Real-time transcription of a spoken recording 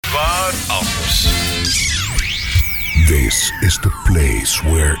This is the place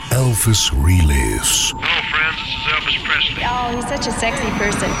where Elvis relives. Hello, friends. This is Elvis Presley. Oh, he's such a sexy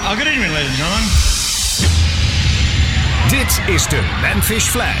person. Oh, good evening, ladies and gentlemen. Dit is de Memphis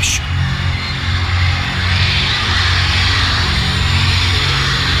Flash.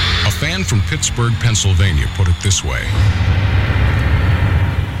 A fan from Pittsburgh, Pennsylvania put it this way.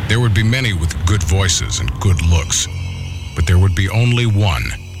 There would be many with good voices and good looks, but there would be only one,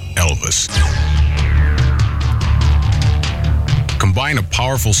 Elvis. Combine a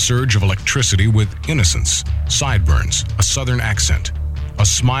powerful surge of electricity with innocence, sideburns, a southern accent, a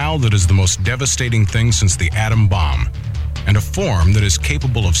smile that is the most devastating thing since the atom bomb, and a form that is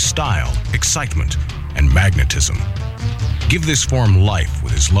capable of style, excitement, and magnetism. Give this form life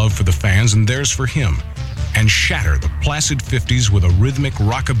with his love for the fans and theirs for him, and shatter the placid 50s with a rhythmic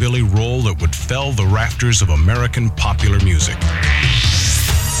rockabilly roll that would fell the rafters of American popular music.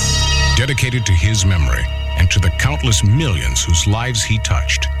 Dedicated to his memory and to the countless millions whose lives he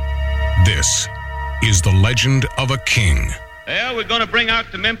touched, this is the legend of a king. Well, we're going to bring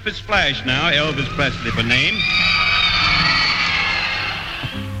out the Memphis Flash now, Elvis Presley for name.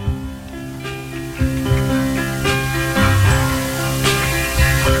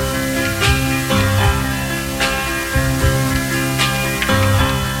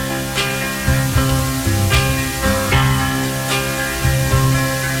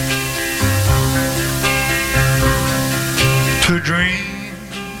 To dream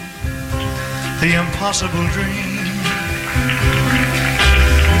the impossible dream,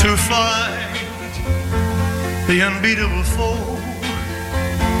 to fight the unbeatable foe,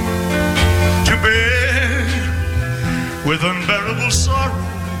 to bear with unbearable sorrow,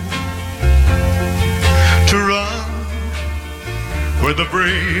 to run where the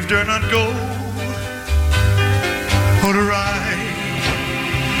brave dare not go, or to right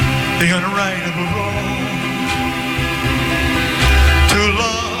the unrightable wrong. To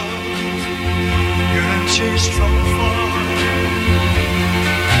love, you're chased from afar.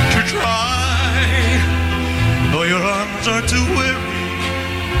 To try, though your arms are too weary.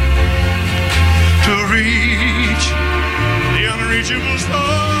 To reach the unreachable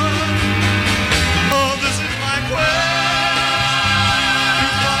star. Oh, this is my quest. To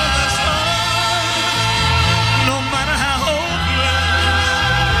follow the star. No matter how hopeless,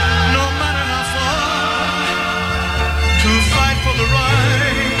 no matter how far. To fight for the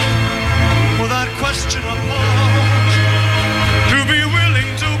right, without question or pause, to be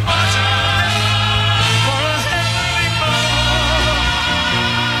willing to battle for a heavenly cause.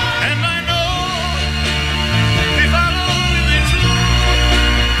 And I know if I'll only be true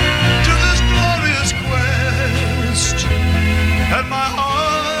to this glorious quest, at my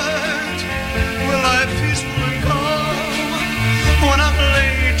heart will lie peaceful and calm when I'm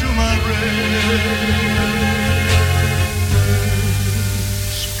laid to my rest.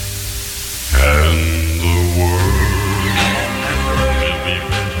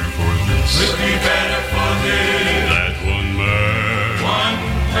 Would be better for this. That one man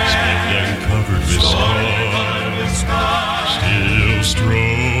spent and covered with scars, still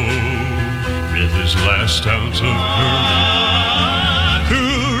strove with his last ounce of courage to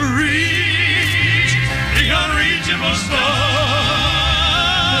reach the unreachable star.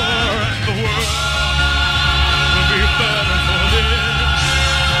 And the world will be better for this.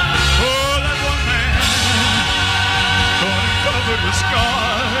 Oh, that one man, torn and covered with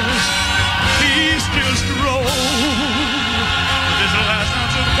scars, he still strove with his last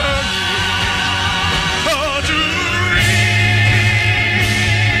ounce of courage, oh, to reach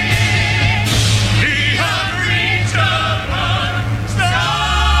the unreachable star.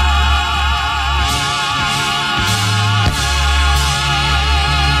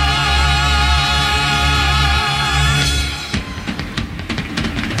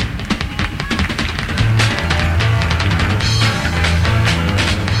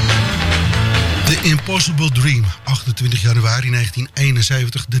 The Impossible Dream, 28 januari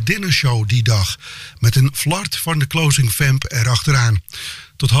 1971, de dinnershow die dag. Met een flart van de closing vamp erachteraan.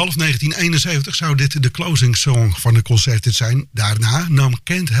 Tot half 1971 zou dit de closing song van de concerten zijn. Daarna nam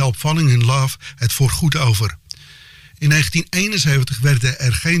Can't Help Falling in Love het voorgoed over. In 1971 werden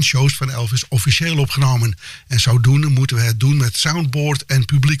er geen shows van Elvis officieel opgenomen. En zodoende moeten we het doen met soundboard en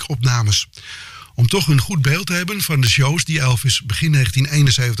publiekopnames. Om toch een goed beeld te hebben van de shows die Elvis begin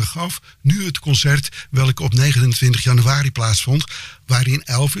 1971 gaf, nu het concert welk op 29 januari plaatsvond, waarin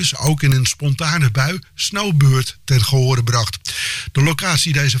Elvis ook in een spontane bui Snowbird ten gehore bracht. De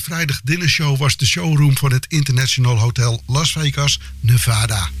locatie deze vrijdag dinnershow was de showroom van het International Hotel Las Vegas,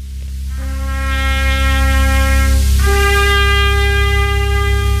 Nevada.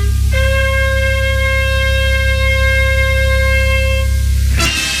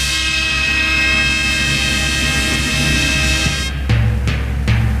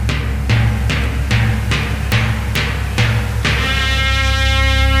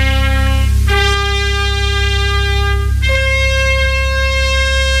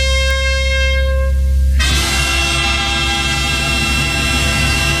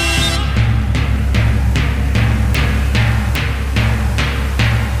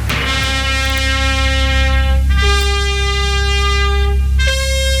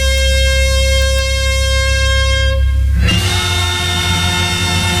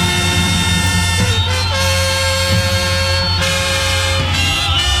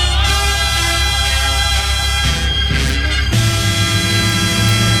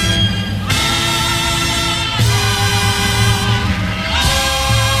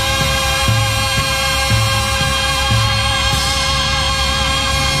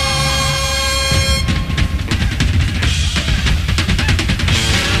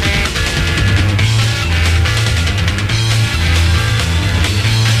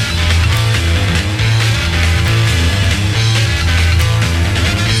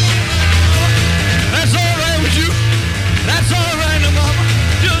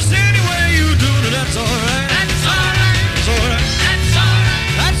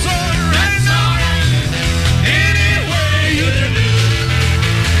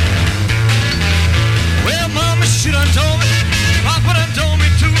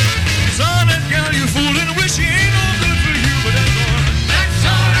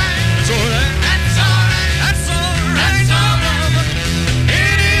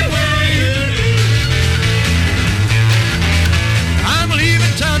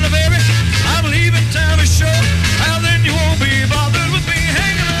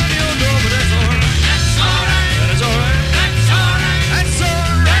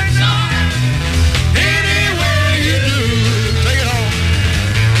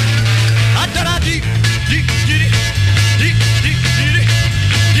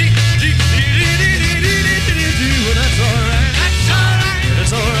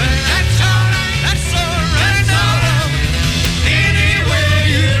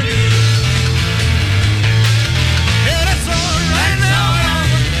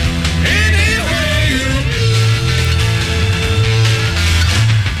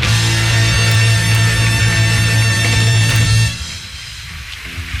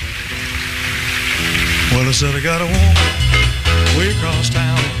 said I got a woman way across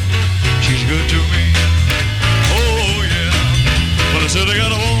town. She's good to me. Oh yeah. Well, I said I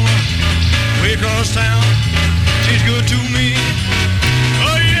got a woman way across town. She's good to me.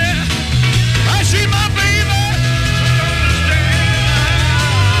 Oh yeah. I see my baby.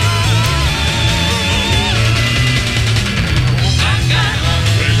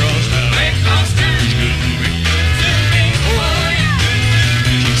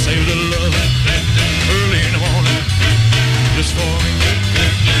 Just for me.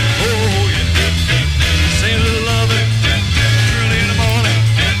 Oh yeah. Say a little loving early in the morning.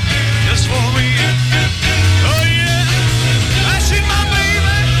 Just for me. Oh yeah. I see my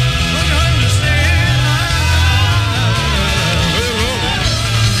baby. Don't you understand?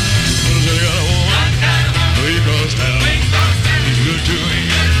 I got a woman way across town. She's good to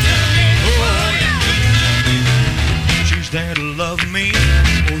me. Oh yeah. She's there to love me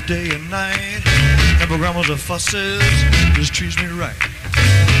both day and night. Never grumbles or fusses, just treats me right.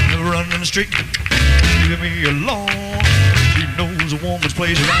 Never run in the street, leave me alone. She knows a woman's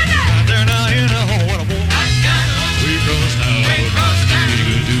place right there now in her home. What a woman, way across town, she's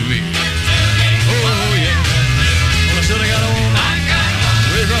good to me. Oh yeah, well I said I got a woman,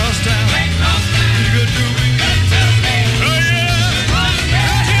 way across town, she's good to me. Oh yeah,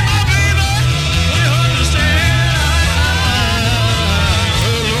 I see my baby, don't you understand?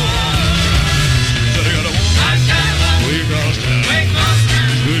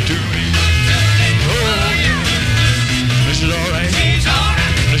 Good to me. Oh, yeah. This is all right. She's all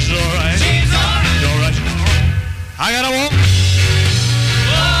right. This is all right. She's all right. She's all right. She's all right. I got a woman.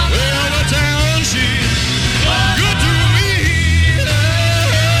 Way over town. She's good to me.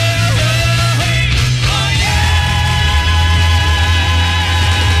 Oh, yeah.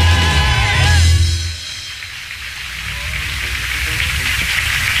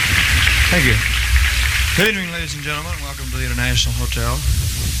 Thank you. Good evening, ladies and gentlemen. Welcome to the International Hotel.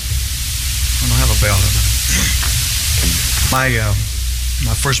 I don't have a bell.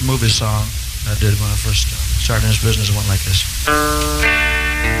 My first movie song I did when I first started in this business went like this.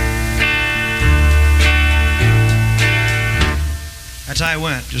 That's how it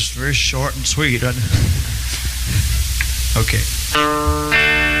went. Just very short and sweet. Okay.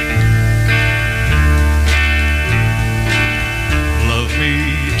 Love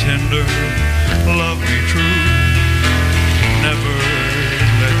me tender. Love me true, never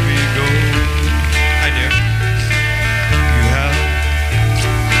let me go. Hi dear, you have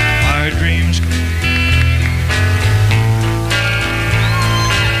my dreams come true.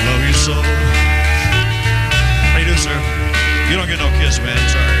 Love you so. How you doing, sir? You don't get no kiss, man,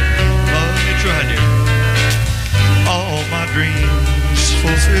 sorry. Love me true, hi dear. All my dreams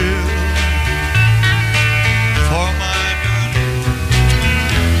fulfilled. For my darling,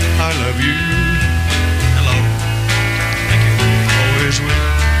 I love you.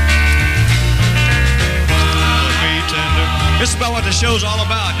 This is about what the show's all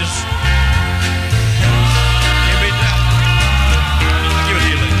about. Just can't beat that. I'll give it to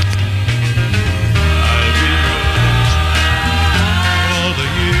you later. I'll be yours all the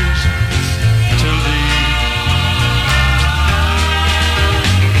years till the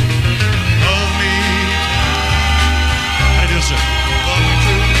love me. How do you do, sir? Love me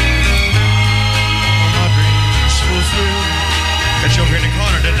true. All my dreams fulfilled. Got you over here in the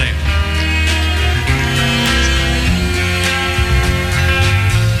corner, didn't they?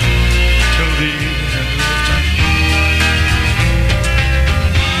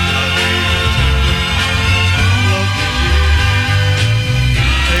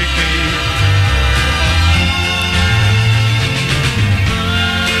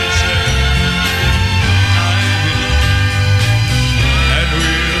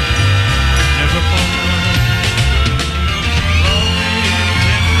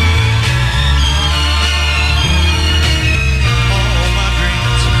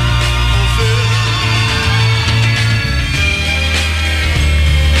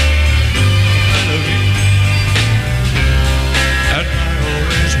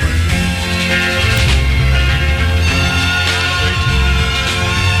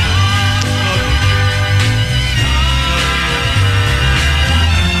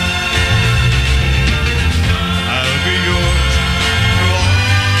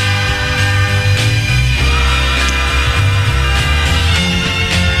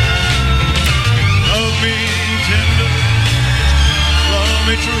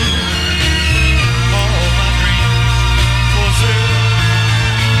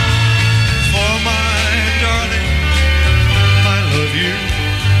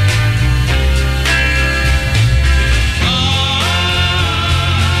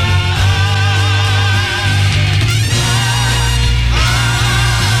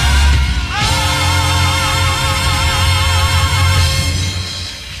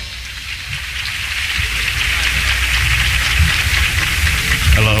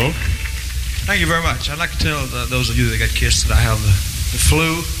 Thank you very much. I'd like to tell those of you that got kissed that I have the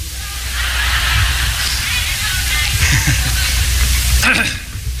flu.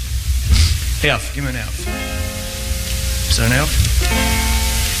 F, give me an F. Is that an F?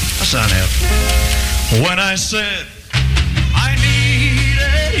 That's not an F. When I said I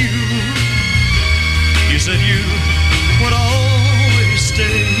needed you, you said you would always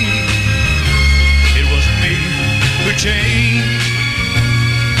stay. It wasn't me who changed,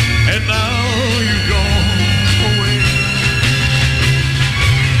 and now you've gone away.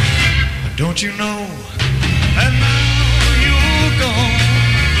 But don't you know? And now you're gone,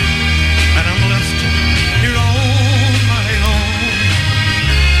 and I'm left here on my own.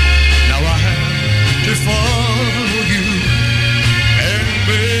 Now I have to follow you and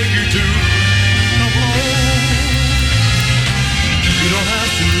beg you to come home. You don't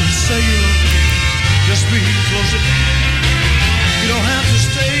have to say you love me, just be close at hand. You don't have to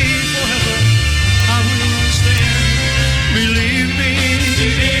stay forever, I will understand. Believe me,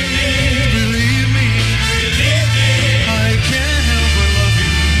 believe me, believe me, believe me. I can't help but love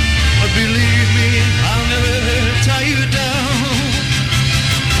you, but believe me, I'll never tie you down.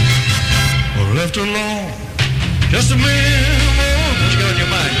 Or left alone, just a minute more. What you got on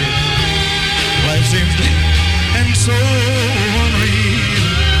your mind, kid? Life seems dead and so unreal.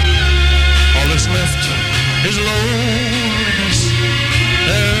 All that's left is loneliness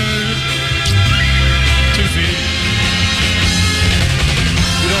to feel.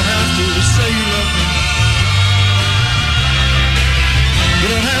 You don't have to say you love me. You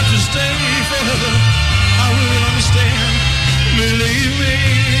don't have to stay forever, I will understand. Believe me,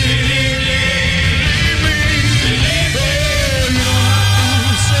 believe me, believe me. Oh, you don't have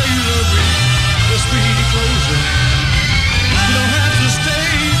to say you love me, just be closer. You don't have to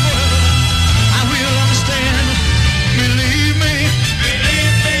stay forever, I will understand. Believe me,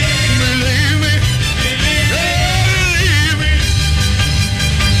 believe me, believe me, believe me.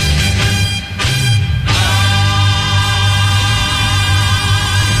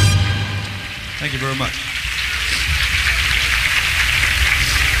 Thank you very much.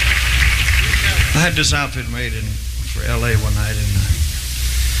 I had this outfit made for L.A. one night, and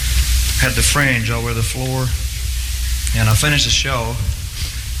had the fringe all over the floor. And I finished the show,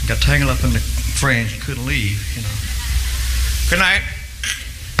 got tangled up in the fringe, and couldn't leave, you know. Good night.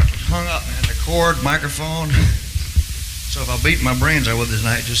 Hung up, man, the cord, microphone. So if I beat my brains out with this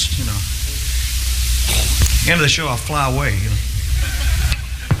night, just, you know. End of the show, I'll fly away, you know.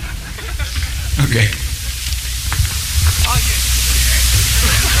 Okay.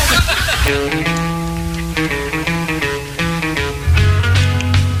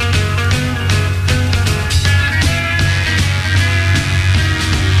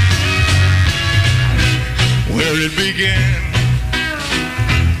 Where it began,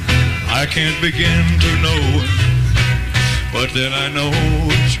 I can't begin to know, but then I know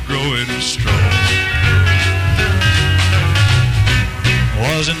it's growing strong.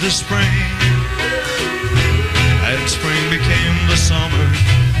 Wasn't the spring, and spring became the summer.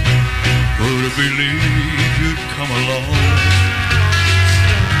 Who'd have believed you'd come along?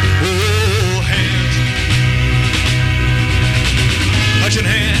 Oh, hands, touching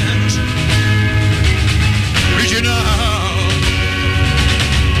hands, reaching out,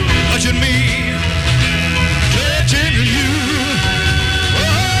 touching me, touching you.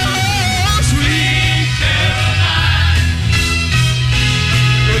 Oh, sweet Caroline,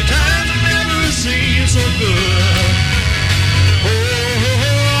 good times never seem so good. Oh,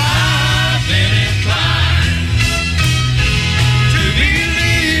 I've been inclined to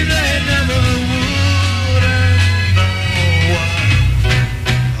believe they never would, and now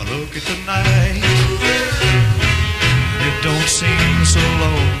I look at the night. It don't seem so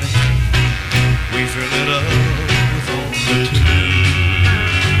lonely. We fill it up with only two.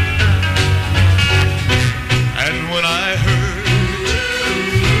 And when I hurt,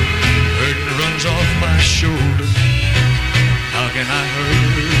 burden runs off my shoulder. How can I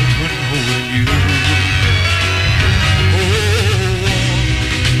hurt when holding you? Oh,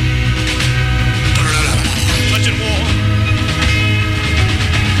 touching warm,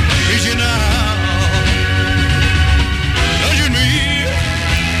 reaching out, touching me,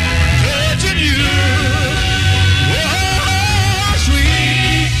 touching you. Oh,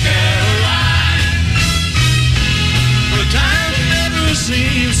 sweet Caroline, the times never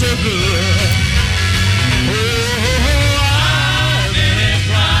seem so good. Oh, I've been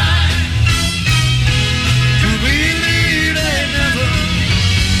inclined to believe they never.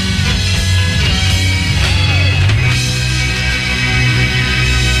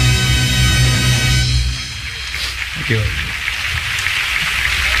 Thank you.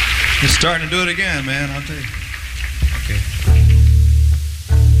 It's starting to do it again, man, I'll tell you. Okay.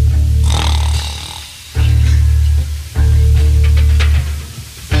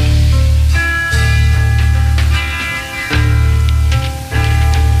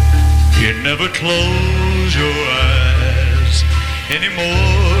 You never close your eyes anymore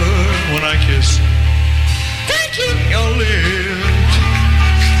when I kiss. Thank you, your lips.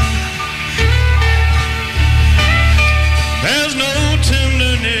 There's no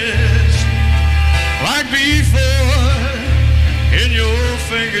tenderness like before in your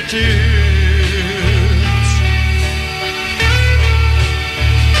fingertips.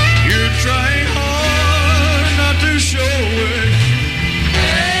 You're trying hard not to show it.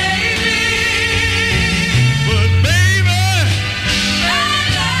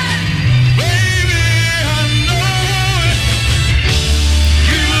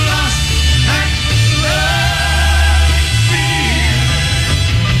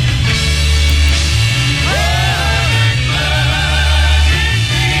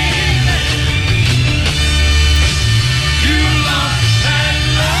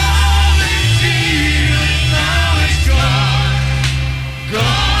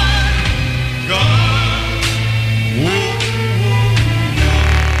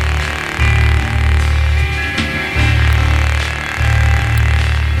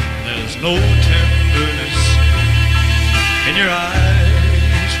 No tenderness in your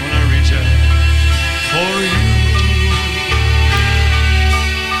eyes when I reach out for you.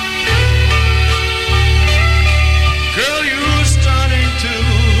 Girl, you're starting to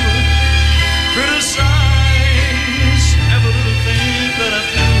criticize every little thing that I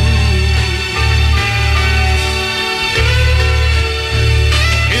do.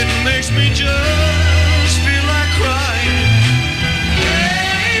 It makes me just feel like crying.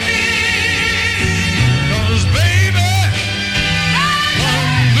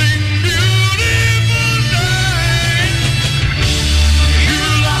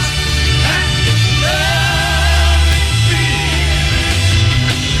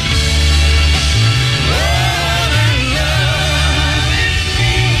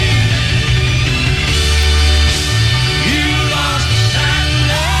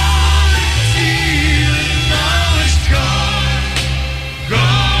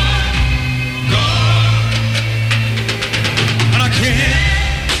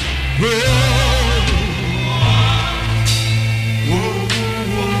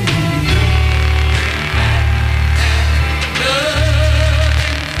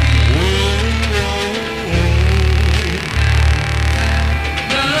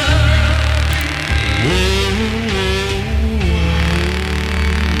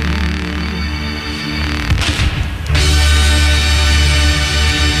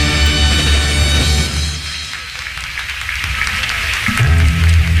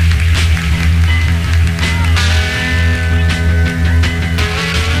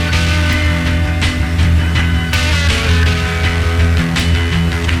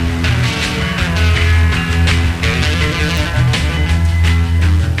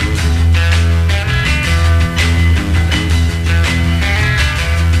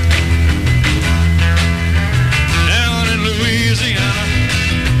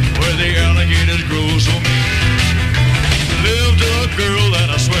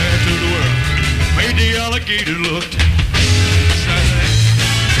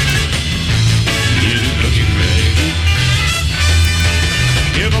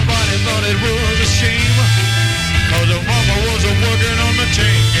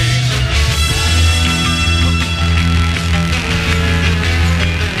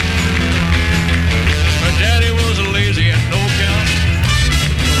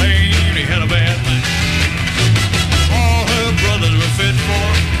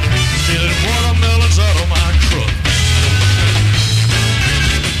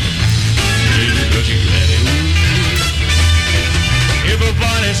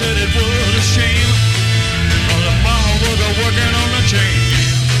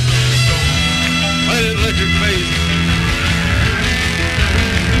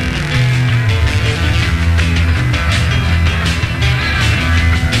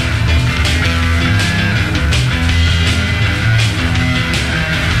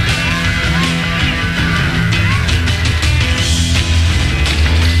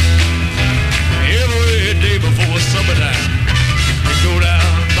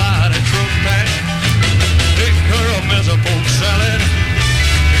 Salad,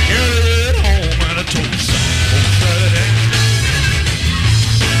 carry it home in a toast.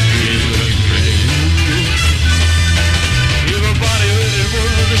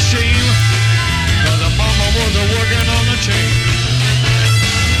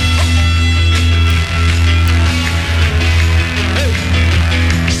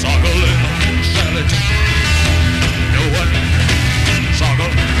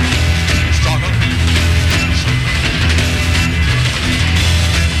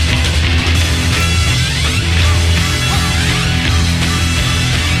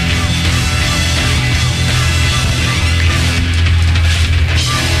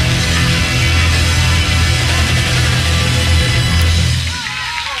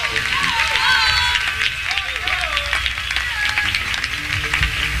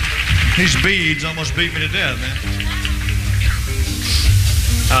 These beads almost beat me to death, man.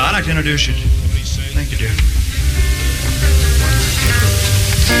 I'd like to introduce you. Thank you, dear.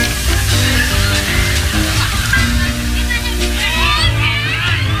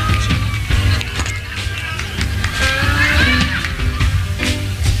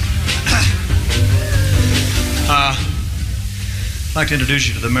 I'd like to introduce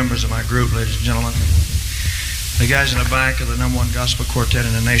you to the members of my group, ladies and gentlemen. The guys in the back of the #1 gospel quartet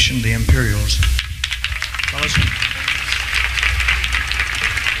in the nation, the Imperials. Fellas.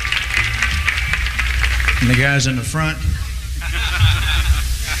 And the guys in the front.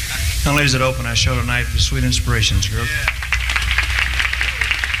 Young ladies that open our show tonight, the Sweet Inspirations group.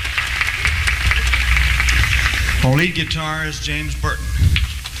 On lead guitar is James Burton.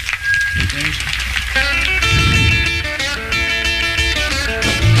 James.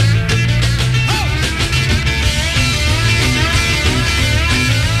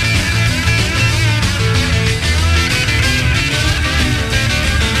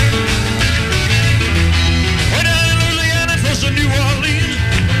 New Orleans,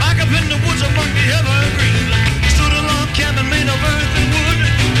 back up in the woods among the evergreens, stood a log cabin made of earth and wood.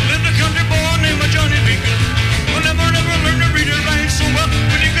 Lived a country boy named Johnny B. Well, never learned to read and write so well,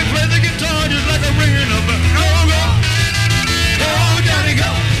 when he could play the guitar just like a ringing of a go, go, go, Johnny,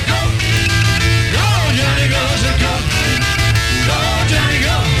 go, go, go, Johnny, go, so go, go, Johnny,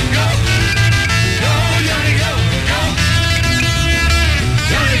 go, go, go, Johnny, go, go,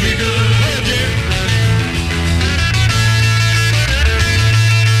 Johnny, be good, oh, dear.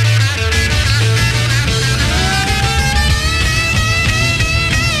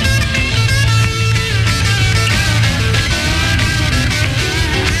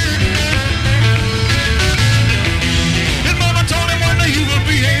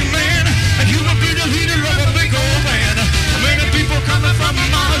 Coming from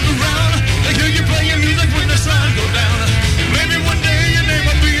miles around, they hear you play your music when the sun goes down. Maybe one day your name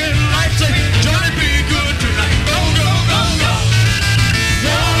will be in lights. Say, Johnny, be good tonight. Go, go, go, go.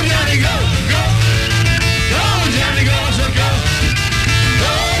 Go, Johnny, go, go. Go, Johnny, go, so go.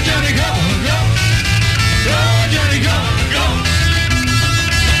 Go, Johnny, go, go. Go, Johnny, go, go.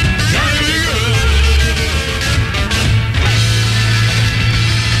 Johnny, be good.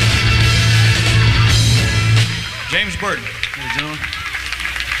 James Burton.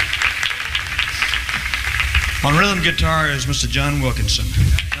 On rhythm guitar is Mr. John Wilkinson.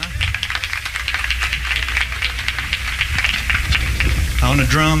 On the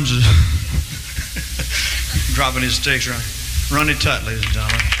drums is dropping his sticks, right? Ronnie Tutt, ladies and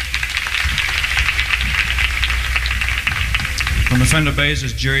gentlemen. On the Fender bass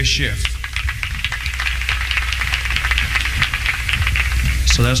is Jerry Schiff.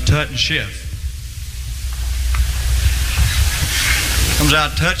 So that's Tutt and Schiff. Comes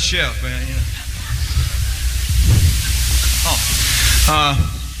out Tutt Schiff, man, you know.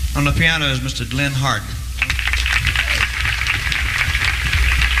 On the piano is Mr. Glenn Hart.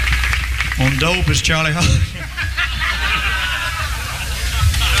 On dope is Charlie Hall.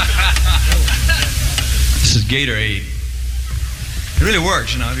 This is Gatorade. It really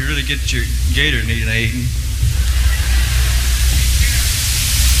works, you know, if you really get your gator needing aiding.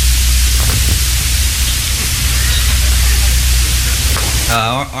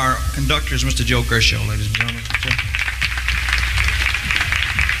 Our conductor is Mr. Joe Gershow, ladies and gentlemen.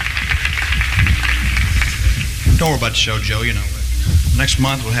 Don't worry about the show, Joe, you know. Next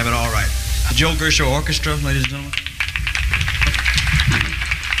month we'll have it all right. The Joe Gershow Orchestra, ladies and gentlemen.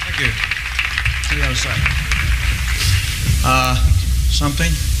 Thank you. See the other side.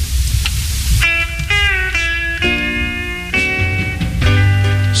 Something.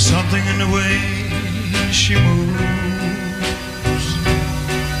 Something in the way she moves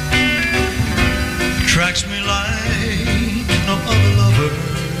attracts me like no other lover.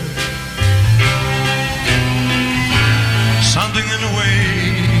 Something in the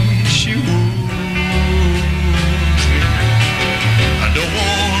way she woos me. I don't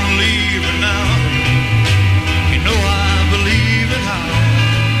want to leave her now. You know I believe in how.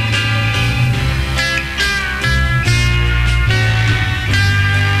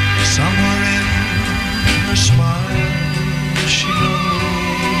 Somewhere in her smile she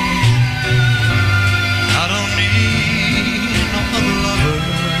knows I don't need no other lover.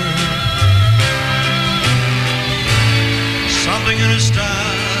 Something in her style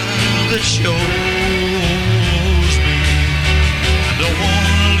that shows me I don't want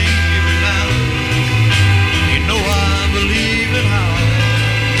to leave her now. You know I believe in how.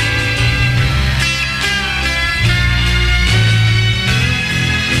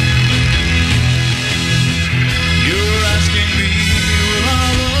 You're asking me will I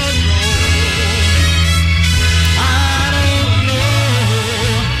was wrong.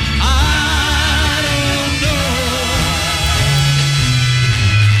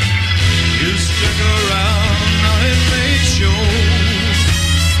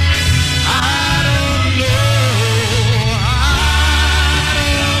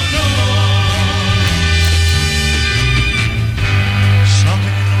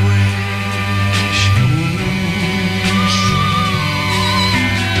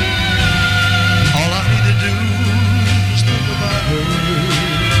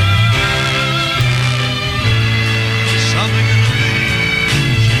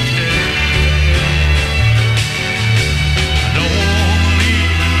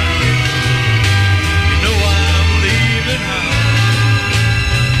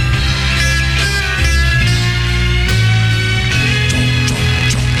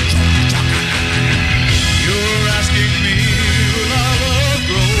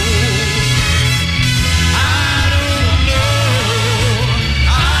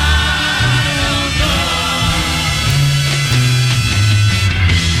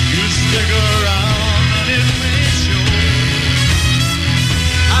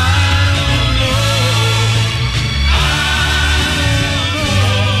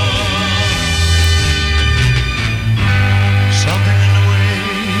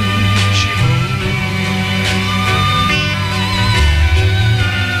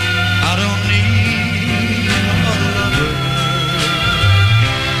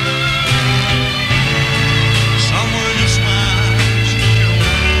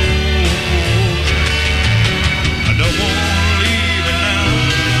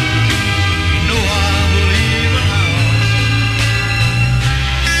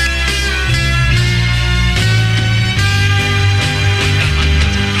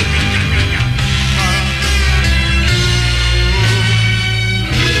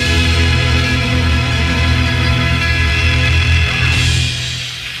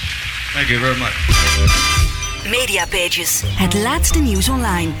 Thank you very much. Mediapages. Het laatste nieuws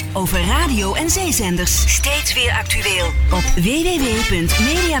online. Over radio- en zeezenders. Steeds weer actueel. Op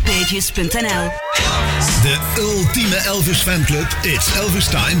www.mediapages.nl. De ultieme Elvis fanclub, It's Elvis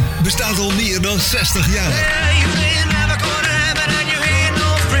Time, bestaat al meer dan 60 jaar.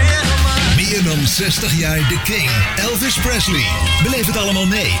 Meer dan 60 jaar The King, Elvis Presley. Beleef het allemaal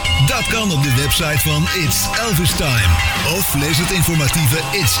mee. Dat kan op de website van It's Elvis Time. Of lees het informatieve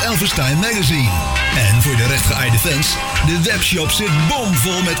It's Elvis Time magazine. En voor de rechtgeaarde fans, de webshop zit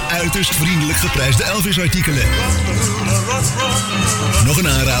bomvol met uiterst vriendelijk geprijsde Elvis-artikelen. Nog een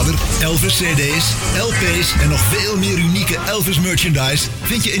aanrader, Elvis CD's, LP's en nog veel meer unieke Elvis-merchandise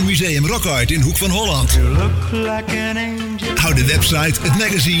vind je in Museum Rock Art in Hoek van Holland. Hou de website, het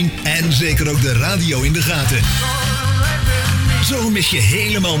magazine en zeker ook de radio in de gaten. Zo mis je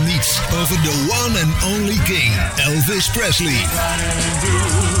helemaal niets over de one and only king, Elvis Presley.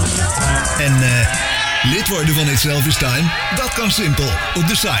 En lid worden van It's Elvis Time? Dat kan simpel op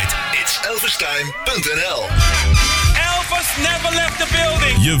de site itselvistime.nl. Elvis never left the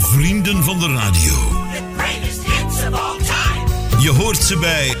building. Je vrienden van de radio. The greatest hits of all time. Je hoort ze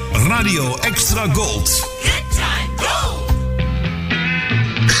bij Radio Extra Gold. Good time gold.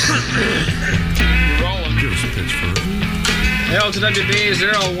 LTWB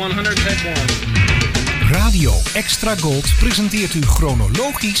 0100 take 1. Radio Extra Gold presenteert u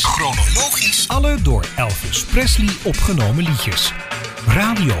chronologisch alle door Elvis Presley opgenomen liedjes.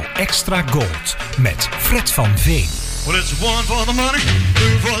 Radio Extra Gold met Fred van Veen. Well, it's one for the money,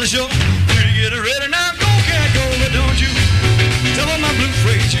 two for the show. You get it ready now, go, cat, go, but don't you tell them my blue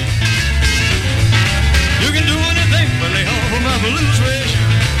suede shoe. You can do anything but lay off of my blue suede shoe.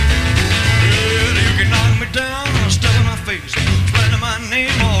 Yeah, you can knock me down, step in my face, slander my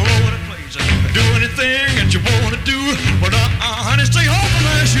name all over the place. Do anything that you want to do, but honey, stay off of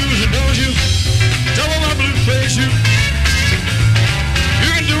my shoes and don't you tell them my blue suede shoe. You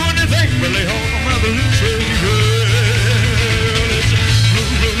can do anything but lay off of my blue suede shoe.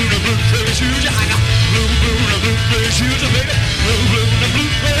 Blue suede shoes, I got blue suede shoes, baby. Blue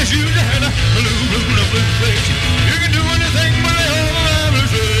suede shoes, I got blue suede shoes. You can do anything but lay off of my blue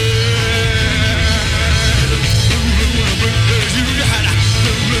suede. Blue suede shoes, I got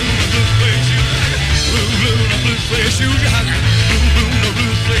blue suede shoes. Blue suede shoes, I got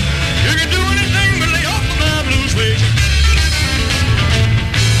blue suede. You can do anything but lay off of my blue suede shoes.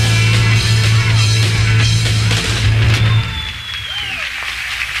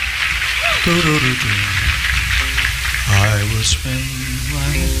 I will spin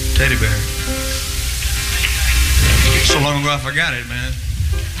my teddy bear. So long ago I forgot it, man.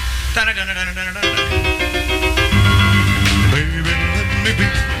 Baby, let me be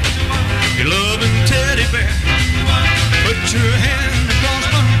your loving teddy bear. Put your hand across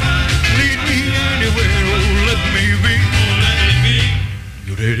my heart, lead me anywhere. Oh, let me be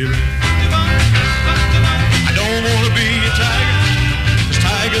your teddy bear. I don't want to be a tiger, 'cause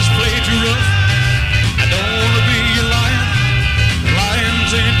tigers play too rough. I don't want to be a lion,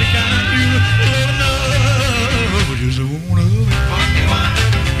 lions ain't the kind you love enough. I just wanna be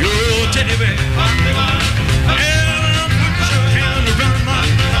your teddy bear. And put your hand around my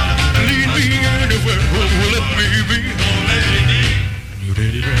heart, lead me anywhere. Oh, let me be your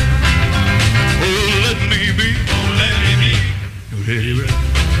teddy bear. Oh, let me be your teddy bear.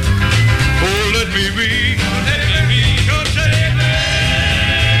 Oh, let me be your teddy bear.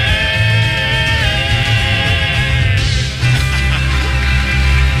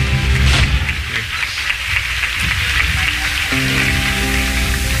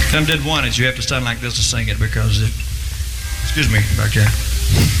 Them did one is you have to stand like this to sing it because it, excuse me, back there.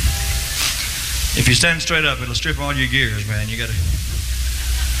 If you stand straight up, it'll strip all your gears, man. You gotta,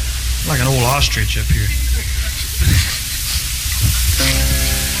 like an old ostrich up here.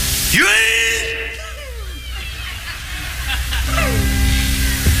 You ain't.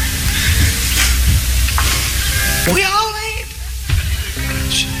 We all ain't.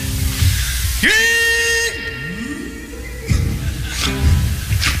 You ain't.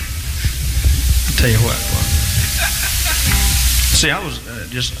 Tell you what. See, I was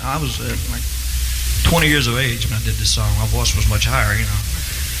like 20 years of age when I did this song. My voice was much higher, you know.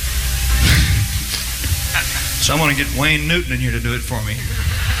 So I'm gonna get Wayne Newton in here to do it for me.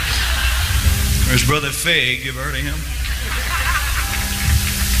 Or his brother Fag, you ever heard of him?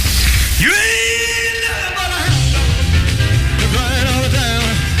 You ain't nothing but a hound dog. You're crying all the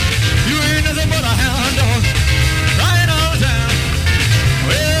time. You ain't nothing but a hound dog. Crying all the time.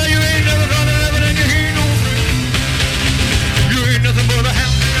 Well, you ain't never gonna have it and you ain't no friend. You ain't nothing but a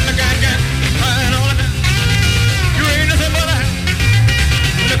hound and a cat crying all the time. You ain't nothing but a hound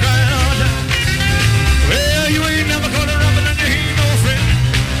and a crying all the time.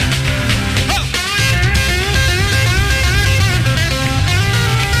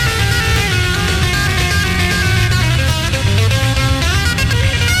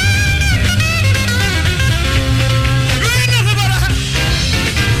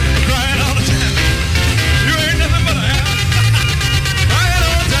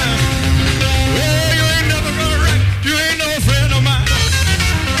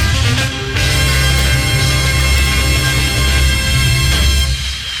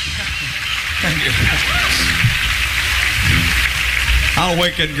 I'll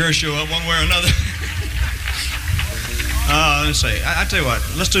wake that Gershow up one way or another. Let's see. I tell you what.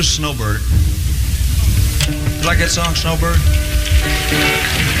 Let's do Snowbird. You like that song, Snowbird?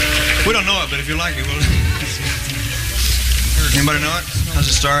 We don't know it, but if you like it, we'll... Anybody know it?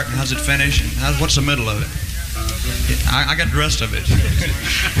 How's it start? And how's it finish? And what's the middle of it? I got the rest of it.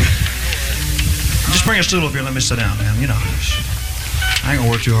 Just bring a stool up here and let me sit down, man. You know, I ain't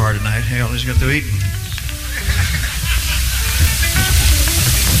gonna work too hard tonight. Hell, let's get through eating.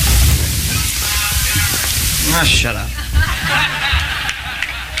 Ah, shut up.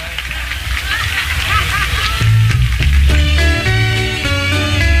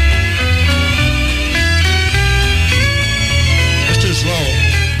 That's too slow.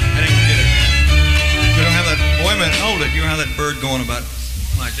 I didn't get it. You don't have that. Wait a minute, hold it. You don't have that bird going about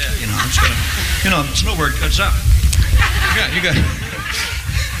like that. You know, I'm just gonna. You know, Snowbird cuts out. You got.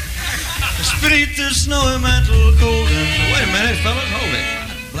 Beneath the snowy mantle, cold and. Wait a minute, fellas, hold it.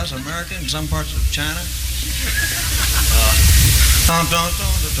 Bless America in some parts of China. Dun, dun,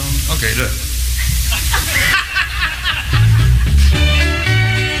 dun, dun, dun. Okay, do it.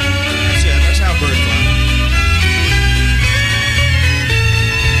 That's it. That's how birds fly.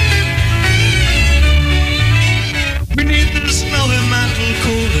 Beneath the snowy mantle,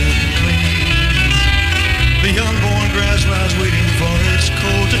 cold and clean, the unborn grass lies waiting for its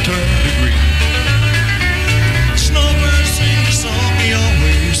coat to turn to green. Snowbird sings the song he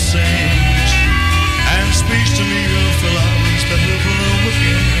always sings, and speaks to me of flowers that will bloom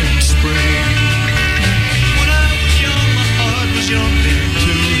again in spring. When I was young, my heart was young then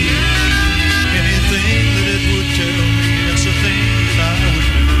too. Anything that it would tell me, that's the thing that I would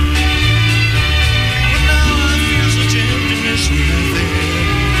do. But now I feel such emptiness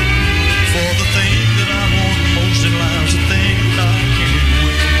within, for the thing that I want most in life's the thing that I can't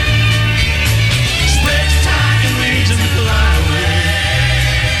win. Spread your tiny wings and fly away,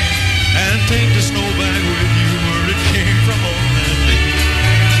 and take the snow back with you where it came from on that day.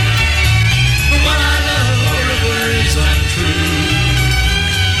 The one I love forever is untrue,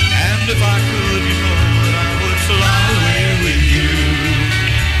 and if I could, you know that I would fly away with you.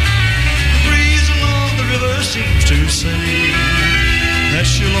 The breeze along the river seems to say that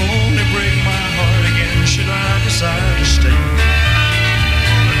she'll only break my heart again should I decide to stay.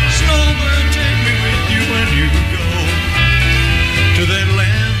 Snowbird, take me with you when you go to that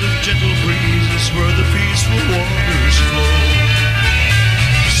land of gentle breezes where the peaceful waters flow.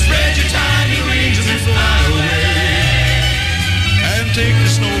 Spread your tiny wings and fly away, and take the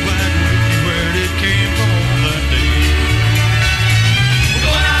snow back with you where it came from on that day.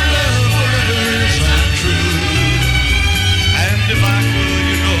 The one I love forever is untrue, and if I could,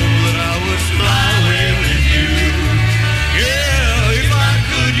 you know that I would fly away with you. Yeah, if I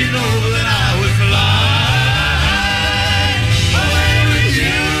could, you know that I would fly.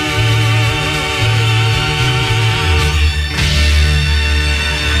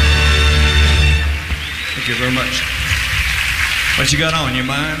 Thank you very much. What you got on, you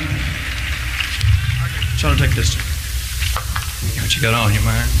mind? Try to take this. What you got on, you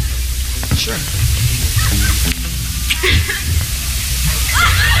mind? Sure.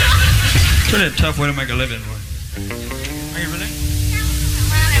 It's really a tough way to make a living, boy. Are you really?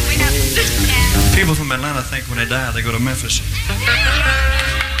 People from Atlanta think when they die, they go to Memphis.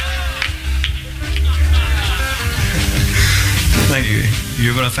 Thank you.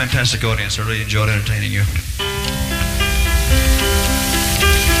 You've got a fantastic audience. I really enjoyed entertaining you.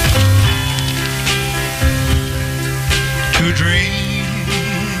 To dream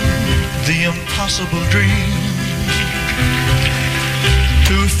the impossible dream,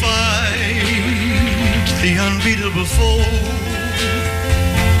 to fight the unbeatable foe,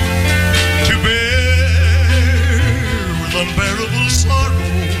 to bear with unbearable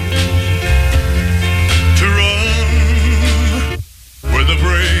sorrow, to run where the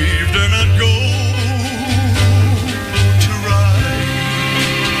brave dare not go, to right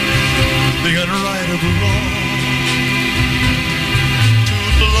the unrightable wrong,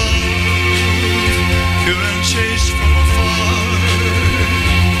 to love pure and chaste from afar.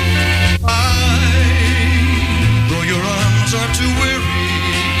 Though your arms are too weary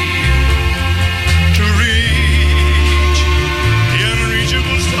to reach the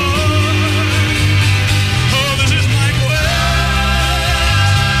unreachable star.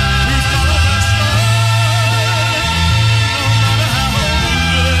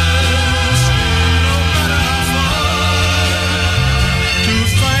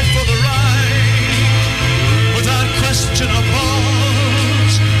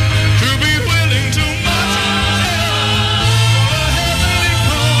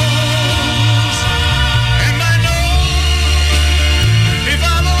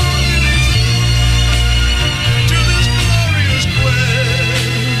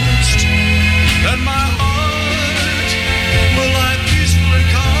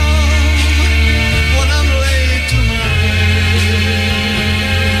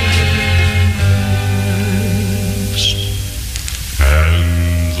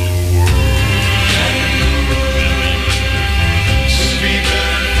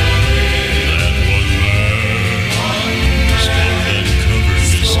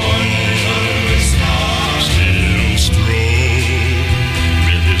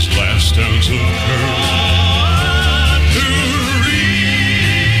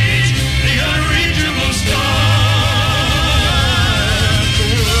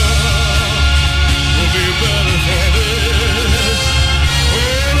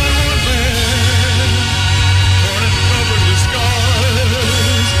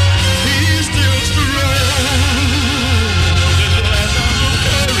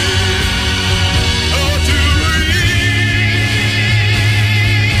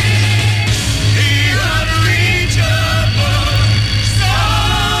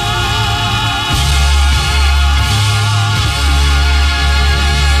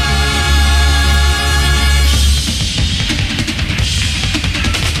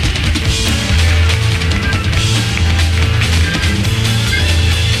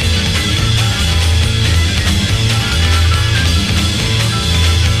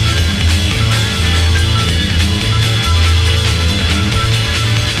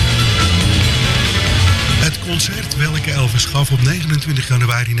 concert welke Elvis gaf op 29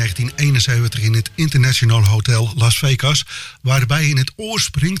 januari 1971 in het International Hotel Las Vegas, waarbij in het oor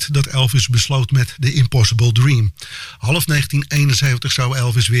springt dat Elvis besloot met The Impossible Dream. Half 1971 zou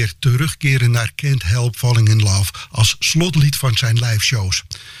Elvis weer terugkeren naar Can't Help Falling in Love als slotlied van zijn liveshows.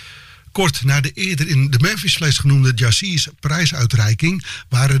 Kort na de eerder in de Memphis Flash genoemde Jazzy's prijsuitreiking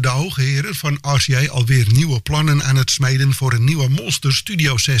waren de hoge heren van RCA alweer nieuwe plannen aan het smeden voor een nieuwe monster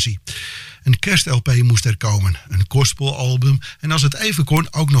studio sessie. Een kerst-LP moest er komen, een gospelalbum en als het even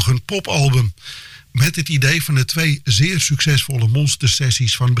kon ook nog een popalbum. Met het idee van de 2 zeer succesvolle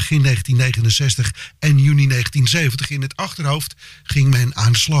monstersessies van begin 1969 en juni 1970 in het achterhoofd ging men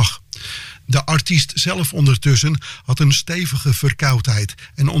aan de slag. De artiest zelf ondertussen had een stevige verkoudheid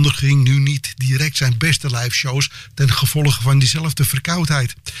en onderging nu niet direct zijn beste liveshows ten gevolge van diezelfde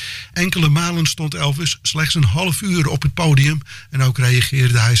verkoudheid. Enkele malen stond Elvis slechts een half uur op het podium en ook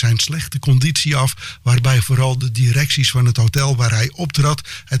reageerde hij zijn slechte conditie af, waarbij vooral de directies van het hotel waar hij optrad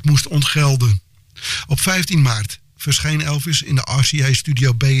het moest ontgelden. Op 15 maart verscheen Elvis in de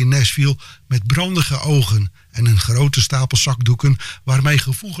RCA-studio B in Nashville met brandige ogen en een grote stapel zakdoeken waarmee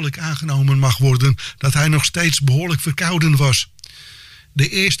gevoeglijk aangenomen mag worden dat hij nog steeds behoorlijk verkouden was. De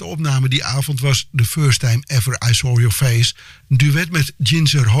eerste opname die avond was The First Time Ever I Saw Your Face, een duet met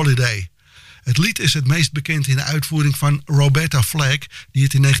Ginger Holiday. Het lied is het meest bekend in de uitvoering van Roberta Flack, die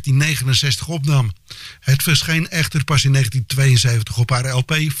het in 1969 opnam. Het verscheen echter pas in 1972 op haar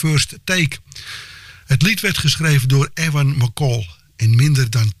LP First Take. Het lied werd geschreven door Evan McCall in minder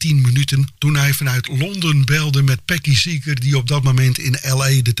dan 10 minuten toen hij vanuit Londen belde met Peggy Seeger, die op dat moment in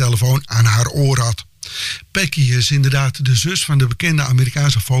L.A. de telefoon aan haar oor had. Peggy is inderdaad de zus van de bekende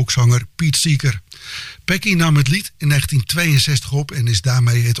Amerikaanse folkzanger Pete Seeger. Peggy nam het lied in 1962 op en is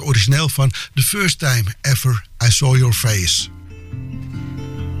daarmee het origineel van The First Time Ever I Saw Your Face.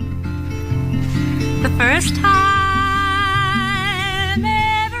 The first time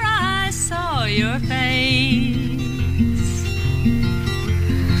ever I saw your face,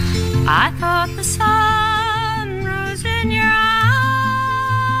 I thought the sun rose in your eyes,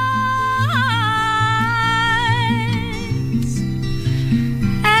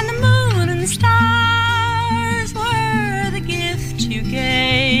 and the moon and the stars were the gift you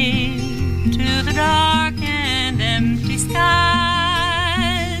gave to the dark and empty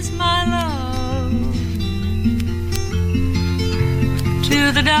skies, my love,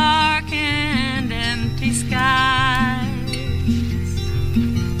 to the dark and empty skies.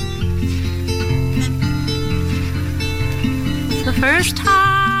 The first time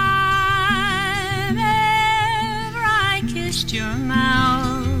ever I kissed your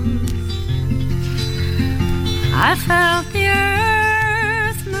mouth, I felt the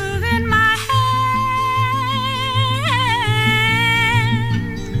earth move in my hand,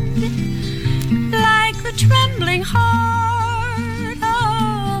 like the trembling heart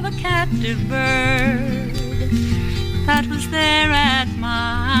of a captive bird that was there at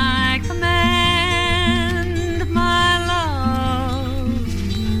my command, my love,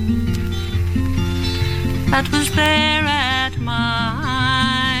 that was there at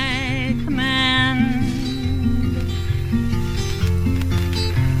my command.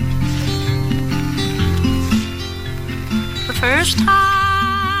 The first time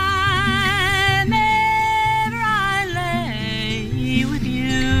ever I lay with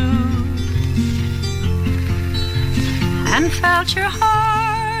you and felt your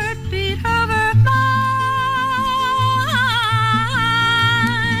heart beat over mine,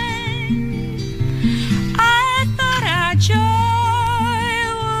 I thought our joy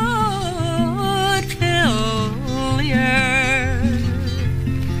would fill the earth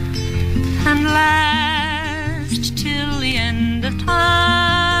and last till the end of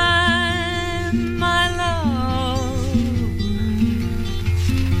time, my love,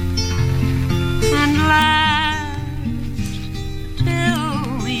 and last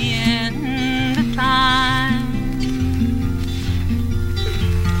till the end of time.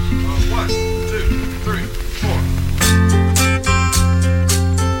 1, 2, 3, 4.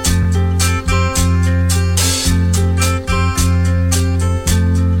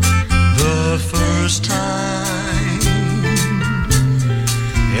 The first time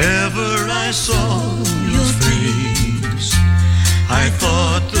ever I saw your face, I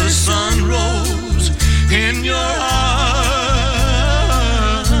thought the sun rose in your eyes,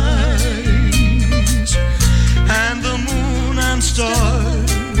 and the moon and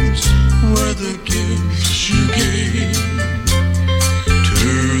stars were the gifts you gave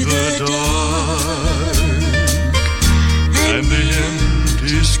to the dark and the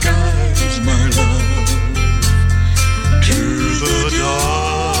empty skies, my love, to the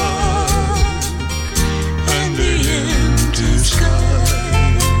dark and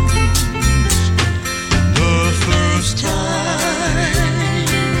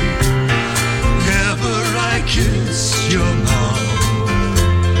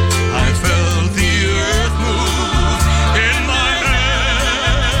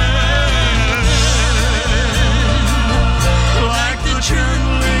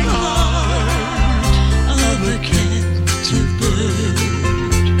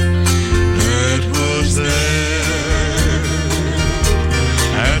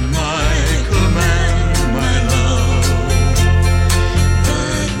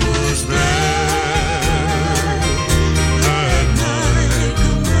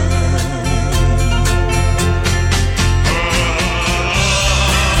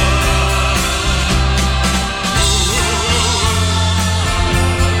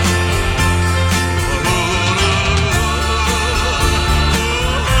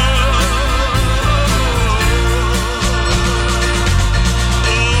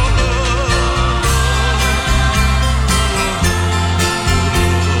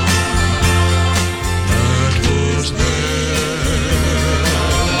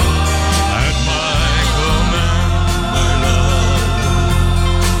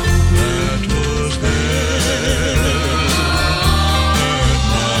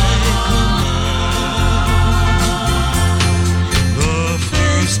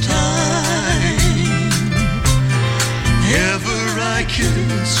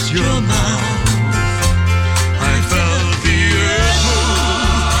kissed your mouth, I felt the earth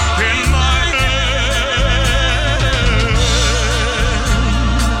move in my hand,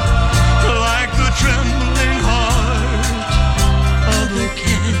 like the trembling heart of a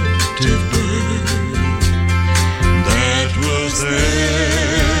captive bird that was there.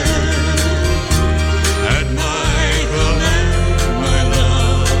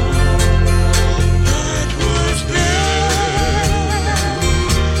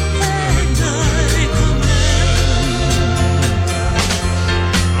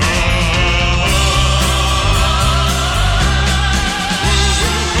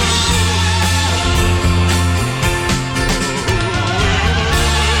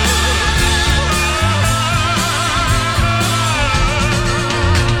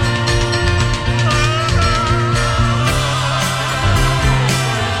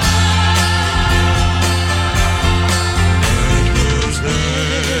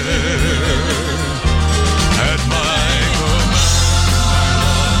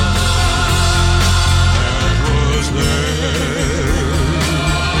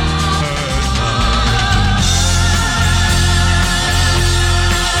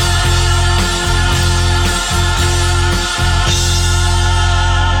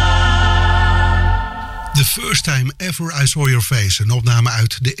 First Time Ever I Saw Your Face, een opname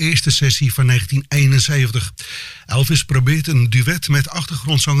uit de eerste sessie van 1971. Elvis probeert een duet met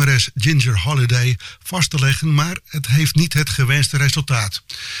achtergrondzangeres Ginger Holiday vast te leggen, maar het heeft niet het gewenste resultaat.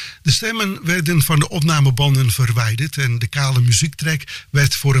 De stemmen werden van de opnamebanden verwijderd en de kale muziektrack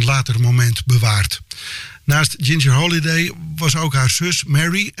werd voor een later moment bewaard. Naast Ginger Holiday was ook haar zus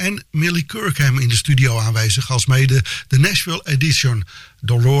Mary en Millie Kirkham in de studio aanwezig, alsmede de Nashville Edition,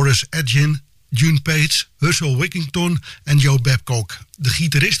 Dolores Edgin, June Page, Russell Wickington en Joe Babcock. De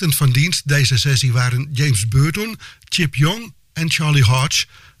gitaristen van dienst deze sessie waren James Burton, Chip Young en Charlie Hodge.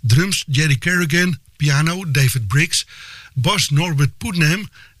 Drums Jerry Kerrigan, piano David Briggs, bas Norbert Putnam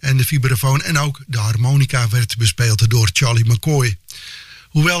en de vibrafoon en ook de harmonica werd bespeeld door Charlie McCoy.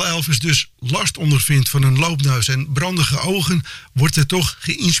 Hoewel Elvis dus last ondervindt van een loopneus en brandige ogen, wordt er toch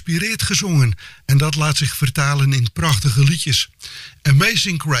geïnspireerd gezongen. En dat laat zich vertalen in prachtige liedjes.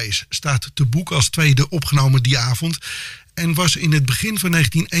 Amazing Grace staat te boek als tweede opgenomen die avond en was in het begin van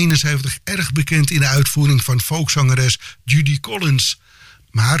 1971 erg bekend in de uitvoering van folkzangeres Judy Collins.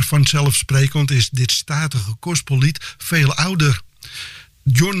 Maar vanzelfsprekend is dit statige gospellied veel ouder.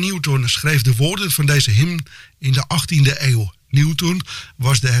 John Newton schreef de woorden van deze hymn in de 18e eeuw. Newton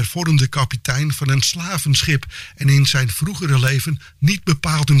was de hervormde kapitein van een slavenschip en in zijn vroegere leven niet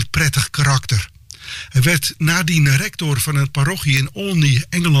bepaald een prettig karakter. Hij werd nadien rector van een parochie in Olney,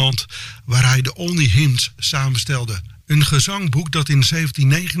 Engeland, waar hij de Olney Hymns samenstelde. Een gezangboek dat in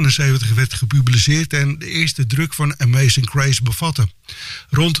 1779 werd gepubliceerd en de eerste druk van Amazing Grace bevatte.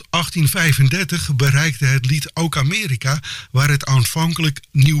 Rond 1835 bereikte het lied ook Amerika, waar het aanvankelijk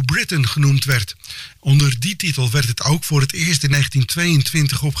New Britain genoemd werd. Onder die titel werd het ook voor het eerst in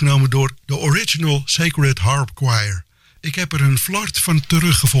 1922 opgenomen door de Original Sacred Harp Choir. Ik heb er een flart van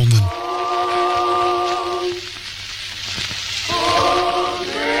teruggevonden.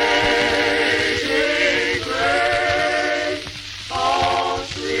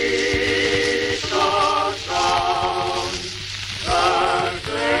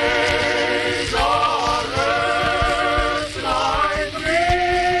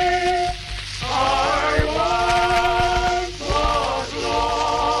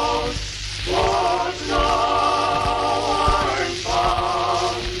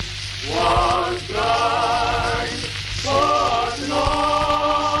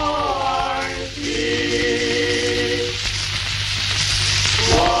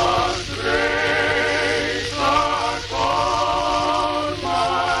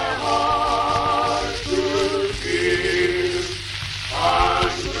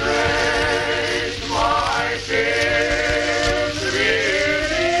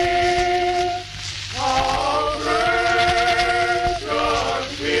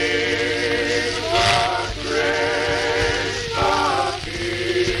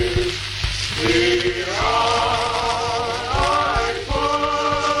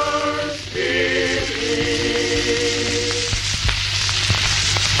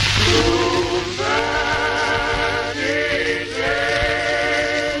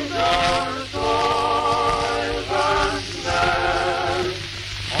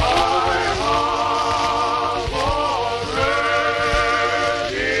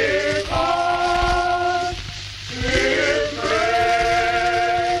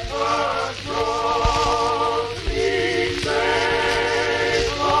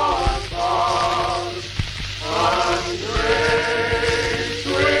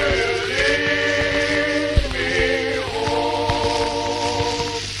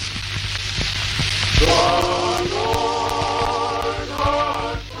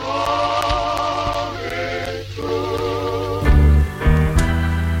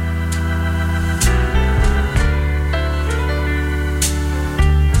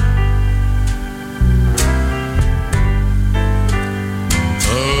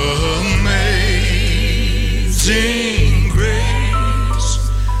 Amazing grace,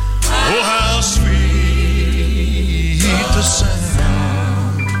 oh how sweet the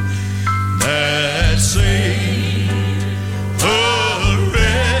sound that saved a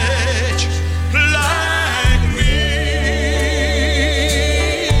wretch like me.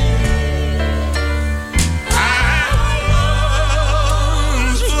 I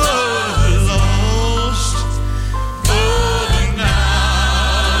once was lost, oh but now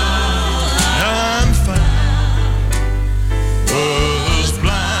I'm found. Was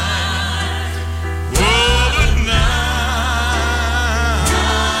blind, oh but now I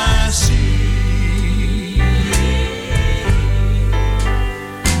see.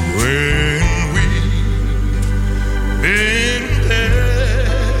 When we've been there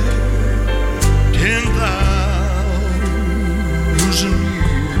 10,000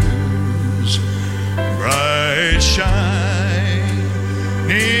 years, bright shining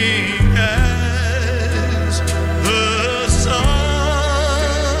as the sun,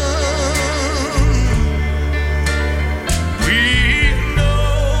 we've no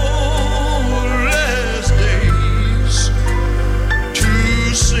less days to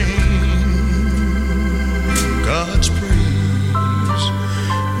sing God's praise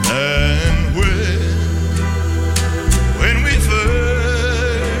than when we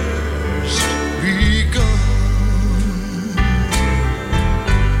first begun.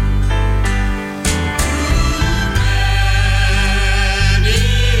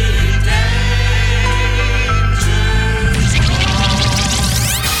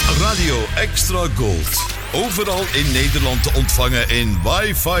 Radio Extra Gold. Overal in Nederland te ontvangen in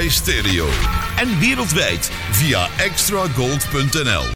wifi stereo. En wereldwijd via extragold.nl.